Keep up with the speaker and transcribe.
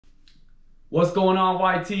What's going on,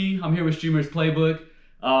 YT? I'm here with Streamers Playbook.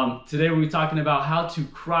 Today we're talking about how to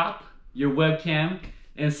crop your webcam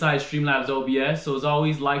inside Streamlabs OBS. So as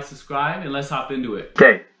always, like, subscribe, and let's hop into it.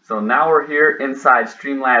 Okay, so now we're here inside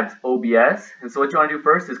Streamlabs OBS. And so what you want to do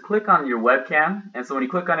first is click on your webcam. And so when you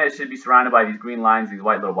click on it, it should be surrounded by these green lines, these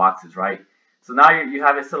white little boxes, right? So now you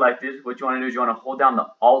have it selected. What you want to do is you want to hold down the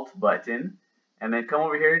Alt button and then come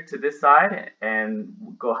over here to this side and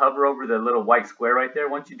go hover over the little white square right there.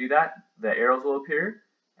 Once you do that, the arrows will appear,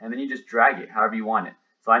 and then you just drag it however you want it.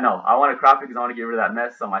 So I know I want to crop it because I want to get rid of that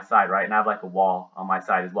mess on my side, right? And I have like a wall on my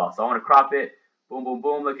side as well. So I want to crop it. Boom, boom,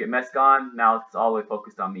 boom. Look at mess gone. Now it's all the way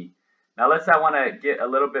focused on me. Now let's say I want to get a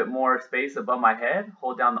little bit more space above my head.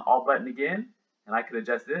 Hold down the Alt button again, and I could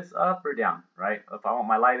adjust this up or down, right? If I want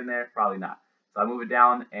my light in there, probably not. So I move it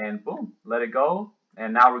down and boom, let it go,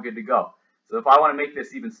 and now we're good to go. So if I want to make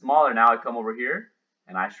this even smaller now, I come over here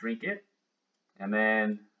and I shrink it, and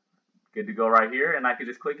then good to go right here, and I can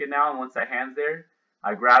just click it now, and once that hand's there,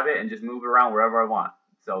 I grab it and just move it around wherever I want.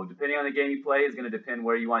 So depending on the game you play is going to depend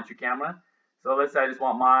where you want your camera. So let's say I just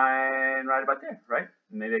want mine right about there, right?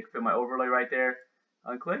 And maybe I can put my overlay right there,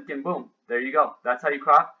 unclick, and boom, there you go. That's how you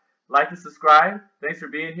crop. Like and subscribe. Thanks for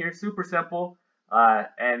being here. Super simple,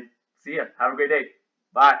 and see ya. Have a great day.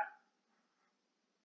 Bye.